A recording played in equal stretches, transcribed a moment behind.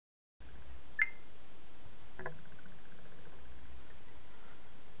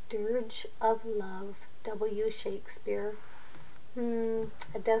Dirge of Love, W. Shakespeare.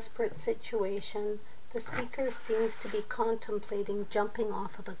 A desperate situation. The speaker seems to be contemplating jumping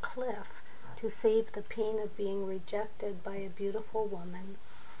off of a cliff to save the pain of being rejected by a beautiful woman.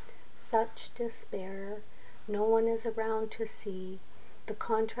 Such despair. No one is around to see. The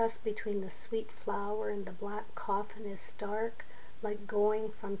contrast between the sweet flower and the black coffin is stark, like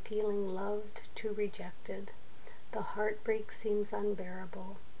going from feeling loved to rejected. The heartbreak seems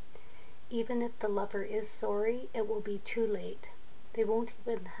unbearable. Even if the lover is sorry, it will be too late. They won't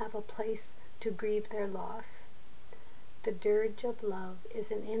even have a place to grieve their loss. The Dirge of Love is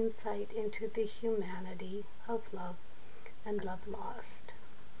an insight into the humanity of love and love lost.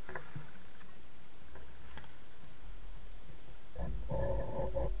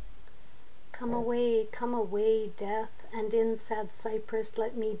 Come away, death, and in sad cypress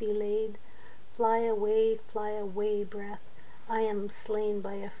let me be laid. Fly away, breath, I am slain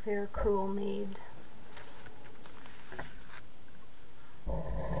by a fair cruel maid.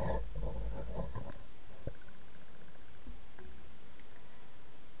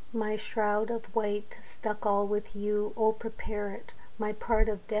 My shroud of white, stuck all with you, oh prepare it, my part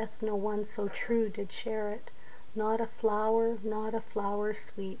of death no one so true did share it. Not a flower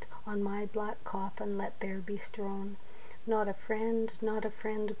sweet, on my black coffin let there be strown. Not a friend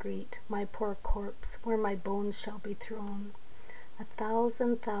greet my poor corpse, where my bones shall be thrown.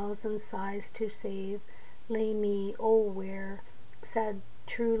 1,000 sighs to save, lay me, oh where, sad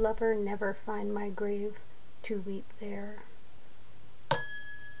true lover, never find my grave, to weep there.